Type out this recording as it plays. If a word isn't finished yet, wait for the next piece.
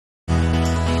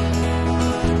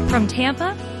From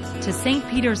Tampa to St.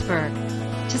 Petersburg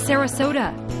to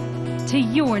Sarasota to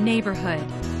your neighborhood.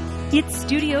 It's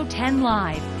Studio 10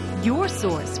 Live, your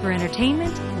source for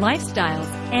entertainment, lifestyles,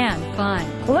 and fun.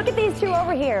 Look at these two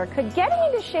over here. Could getting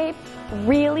into shape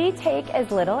really take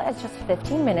as little as just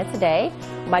 15 minutes a day?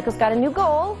 Michael's got a new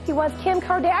goal. He wants Kim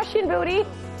Kardashian booty.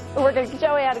 We're going to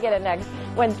show you how to get it next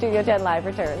when Studio 10 Live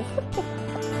returns.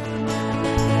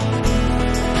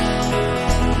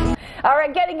 All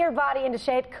right, getting your body into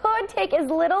shape could take as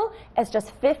little as just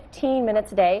 15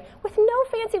 minutes a day with no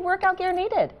fancy workout gear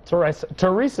needed.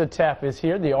 T-Tapp is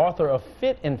here, the author of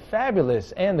Fit and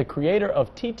Fabulous and the creator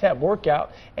of T-Tapp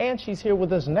Workout, and she's here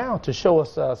with us now to show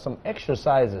us some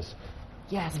exercises.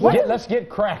 Yes. Let's get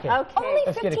cracking. Okay.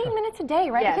 Only 15 minutes a day,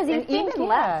 right? Yes, because you and think,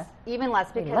 even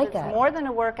less because like it's that. more than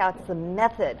a workout, it's the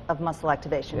method of muscle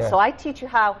activation. Yeah. So I teach you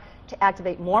how to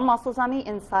activate more muscles on the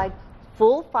inside,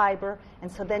 full fiber,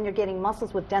 and so then you're getting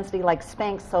muscles with density like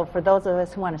Spanx. So for those of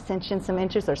us who want to cinch in some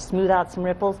inches or smooth out some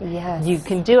ripples, yes, you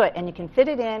can do it, and you can fit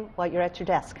it in while you're at your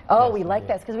desk. Oh, we like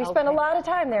this because we spend a lot of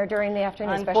time there during the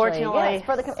afternoon, Unfortunately, yes,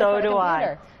 for the so do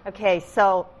I. Okay,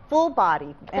 so full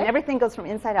body, and everything goes from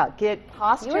inside out.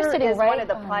 Posture is one of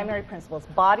the primary principles.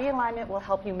 Body alignment will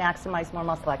help you maximize more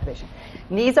muscle activation.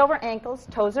 Knees over ankles,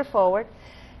 toes are forward.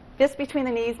 Fist between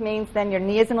the knees means then your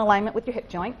knee is in alignment with your hip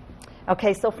joint.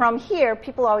 Okay, so from here,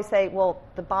 people always say, well,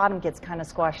 the bottom gets kind of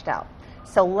squashed out.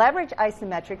 So leverage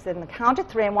isometrics. In the count of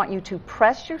 3, I want you to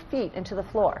press your feet into the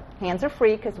floor. Hands are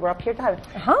free because we're up here to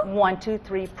 1, 2,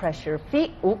 3, press your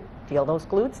feet. Oop, feel those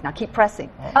glutes. Now keep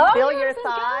pressing. Oh, feel your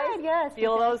thighs. Yes.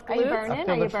 Feel those glutes. Are you burning?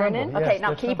 Are you burning? Okay,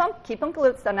 now keep them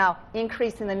glutes. So now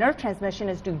increasing the nerve transmission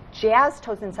is do jazz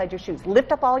toes inside your shoes.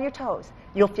 Lift up all your toes.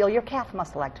 You'll feel your calf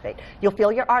muscle activate. You'll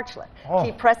feel your arch lift. Oh.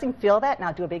 Keep pressing. Feel that.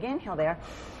 Now do a big inhale there.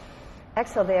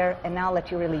 Exhale there, and now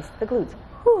let you release the glutes.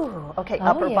 Whew. Okay,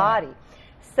 upper body.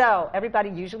 So everybody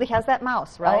usually has that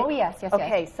mouse, right? Oh, yes, yes,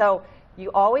 okay, so you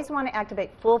always want to activate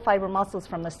full fiber muscles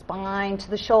from the spine to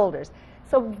the shoulders.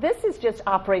 So this is just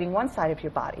operating one side of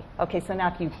your body. Okay, so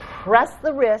now if you press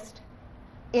the wrist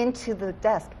into the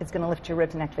desk, it's going to lift your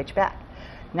ribs and activate your back.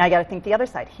 Now you got to think the other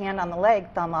side. Hand on the leg,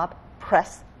 thumb up,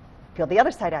 press, feel the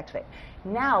other side activate.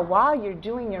 Now, while you're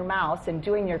doing your mouse and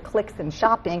doing your clicks and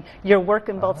shopping, you're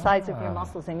working both sides of your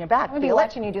muscles in your back. I'm going to be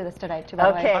watching you do this tonight, too, by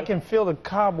the way. I can feel the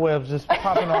cobwebs just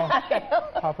popping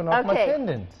off my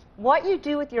tendons. What you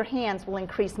do with your hands will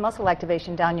increase muscle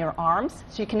activation down your arms,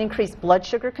 so you can increase blood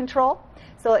sugar control.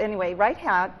 So anyway, right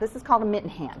hand, this is called a mitten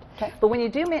hand. Okay. But when you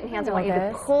do mitten hands, I want you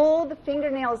to pull the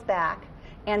fingernails back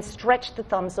and stretch the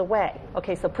thumbs away.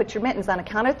 Okay, so put your mittens on a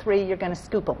count of 3. You're going to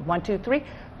scoop them. 1, 2, 3.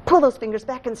 Pull those fingers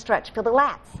back and stretch. Feel the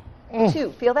lats.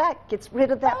 2. Feel that? Gets rid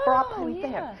of that bra point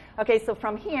there. Okay, so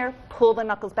from here, pull the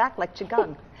knuckles back like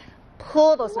Qigong.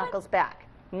 Pull those knuckles back.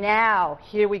 Now,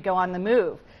 here we go on the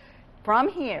move. From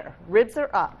here, ribs are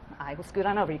up. I will scoot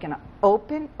on over. You're going to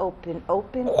open, open,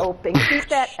 open, open. Keep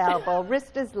that elbow.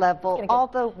 Wrist is level all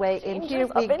the way in. Here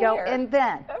we go. And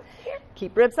then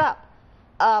keep ribs up.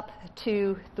 Up,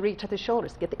 2, 3 to the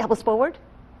shoulders. Get the elbows forward.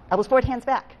 Elbows forward, hands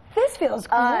back. This feels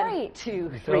great.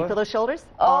 2, 3. Feel those shoulders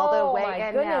all the way. My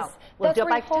and goodness. now we'll do it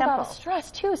by tempo. That's where you hold out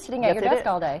stress, too, sitting at your desk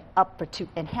all day. Up for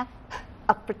 2.5.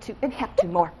 Up for 2.5. 2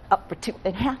 more. Up for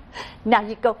 2.5. Now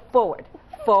you go forward.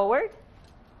 Forward.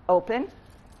 Open.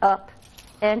 Up.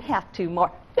 And half. 2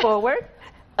 more. Forward.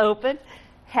 Open.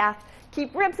 Half.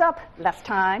 Keep ribs up. Last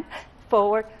time.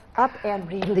 Forward. Up and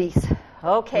release.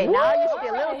 Okay, now you should be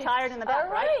a little tired in the back,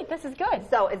 right? This is good.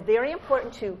 So it's very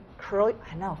important to curl.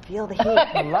 I know, feel the heat.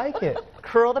 I like it.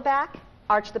 Curl the back,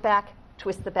 arch the back,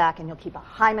 twist the back, and you'll keep a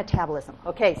high metabolism.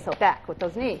 Okay, so back with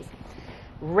those knees.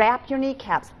 Wrap your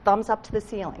kneecaps, thumbs up to the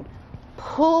ceiling.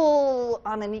 Pull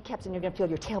on the kneecaps, and you're going to feel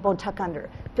your tailbone tuck under.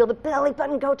 Feel the belly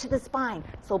button go to the spine.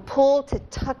 So pull to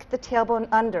tuck the tailbone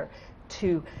under.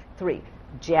 2, 3.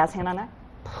 Jazz hand on that.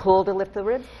 Pull to lift the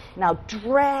ribs. Now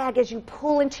drag as you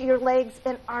pull into your legs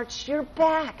and arch your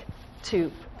back.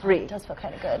 2, 3. It does feel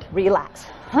kind of good. Relax.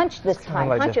 Hunch this time.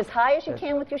 Like Hunch as high as you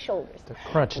can with your shoulders. The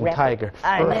crunching tiger.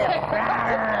 I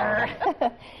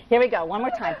know. Here we go. One more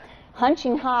time.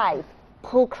 Hunching high.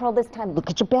 Pull, curl this time.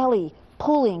 Look at your belly.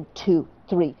 Pulling. 2,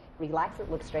 3. Relax it.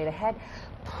 Look straight ahead.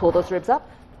 Pull those ribs up.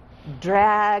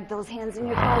 Drag those hands in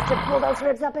your thighs to pull those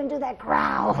ribs up and do that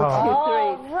growl. 2,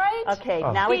 3. Right. Okay,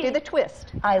 now we do the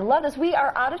twist. I love this. We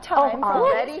are out of time.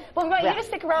 Already? Well, we want you to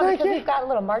stick around because we've got a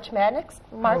little March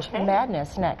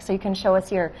Madness next, so you can show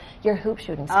us your hoop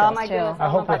shooting skills, Oh, my goodness. I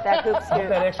hope about that hoop I hope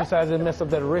that exercise didn't mess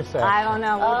up that wrist action. I don't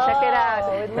know. We'll check it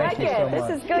out. Thank you so much.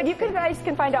 This is good. You guys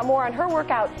can find out more on her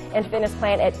workout and fitness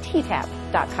plan at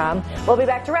T-Tapp.com. We'll be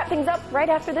back to wrap things up right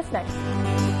after this next.